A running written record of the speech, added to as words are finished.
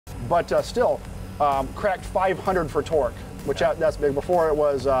but still cracked 500 for torque, which that's big. Before it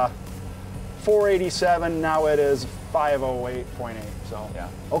was 487, now it is 508.8. So yeah,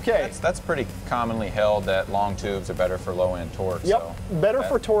 okay, that's pretty commonly held that long tubes are better for low end torque. Yep, so better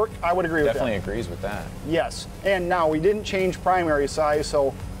for torque. I would agree with that. Definitely agrees with that. Yes, and now we didn't change primary size,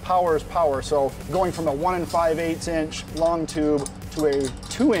 so power is power. So going from a 1 5/8 inch long tube to a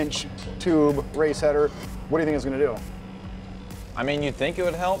 2-inch tube race header, what do you think it's going to do? I mean, you'd think it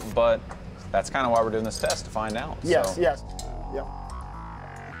would help, but that's kind of why we're doing this test, to find out. Yes, so. yes, yep.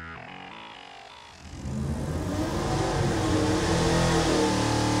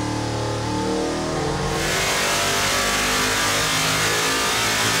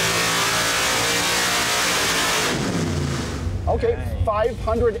 Okay,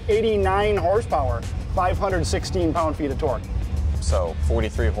 589 horsepower, 516 pound-feet of torque. So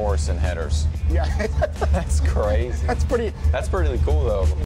 43 horse in headers. Yeah. That's crazy. That's pretty cool though.